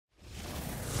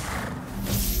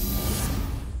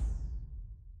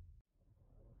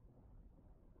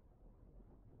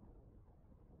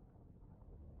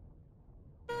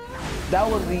that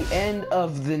was the end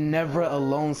of the Never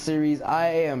Alone series. I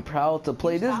am proud to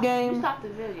play this game. You stopped the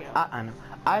video.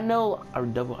 I know.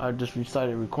 I just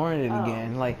restarted recording it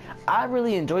again. Like, I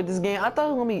really enjoyed this game. I thought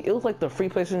it was gonna be. It was like the free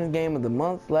PlayStation game of the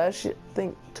month last year. I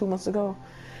think 2 months ago.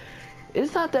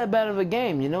 It's not that bad of a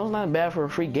game, you know. It's not bad for a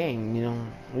free game, you know.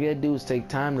 All you gotta do is take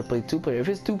time to play 2 players. If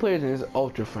it's 2 players, then it's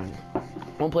ultra fun.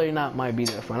 1 player might be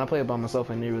that fun. I played it by myself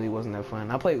and it really wasn't that fun.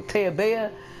 I played with Taya Bea,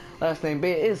 last name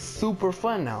Bea. It's super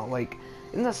fun now. Like,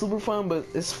 it's not super fun, but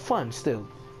it's fun still.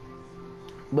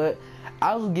 But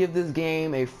I will give this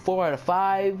game a 4 out of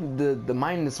 5. The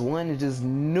 -1 is just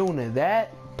Nuna.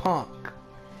 That punk.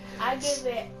 I give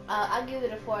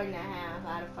it a 4.5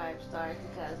 out of 5 stars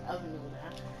because of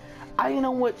Nuna. You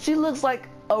know what? She looks like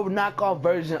a knockoff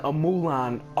version of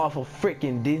Mulan off of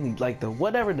freaking Disney, like the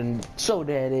whatever the show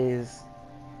that is.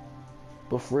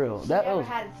 But for real, She that never was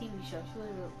had a TV show. She was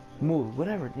move,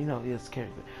 whatever, you know, it's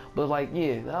character. But like,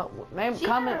 yeah,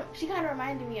 comment. She kind of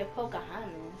reminded me of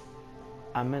Pocahontas.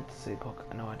 I meant to say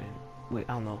Pocahontas. No, I didn't. Wait,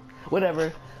 I don't know.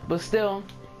 Whatever. But still,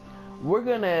 we're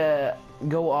gonna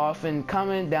go off and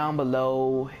comment down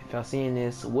below if y'all seeing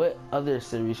this. What other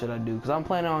series should I do? Because I'm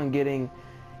planning on getting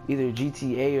either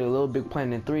GTA or Little Big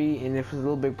Planet 3, and if it's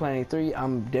Little Big Planet 3,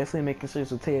 I'm definitely making a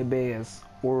series with Taya Baez,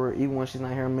 or even when she's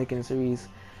not here, I'm making a series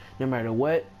no matter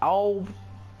what. I'll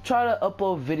try to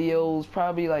upload videos,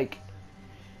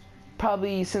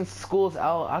 probably since school's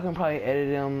out, I can probably edit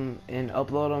them and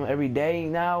upload them every day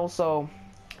now, so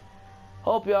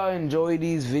hope y'all enjoy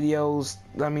these videos.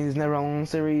 I mean, this Never Alone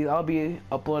series. I'll be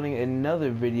uploading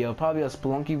another video, probably a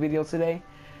Spelunky video today.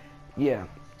 Yeah,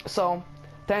 so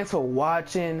thanks for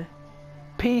watching.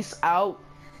 Peace out.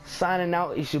 Signing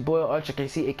out. It's your boy Ultra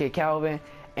KC, aka Calvin,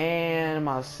 and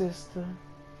my sister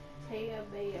Taya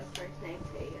Bea, first name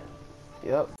Taya.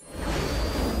 Yep.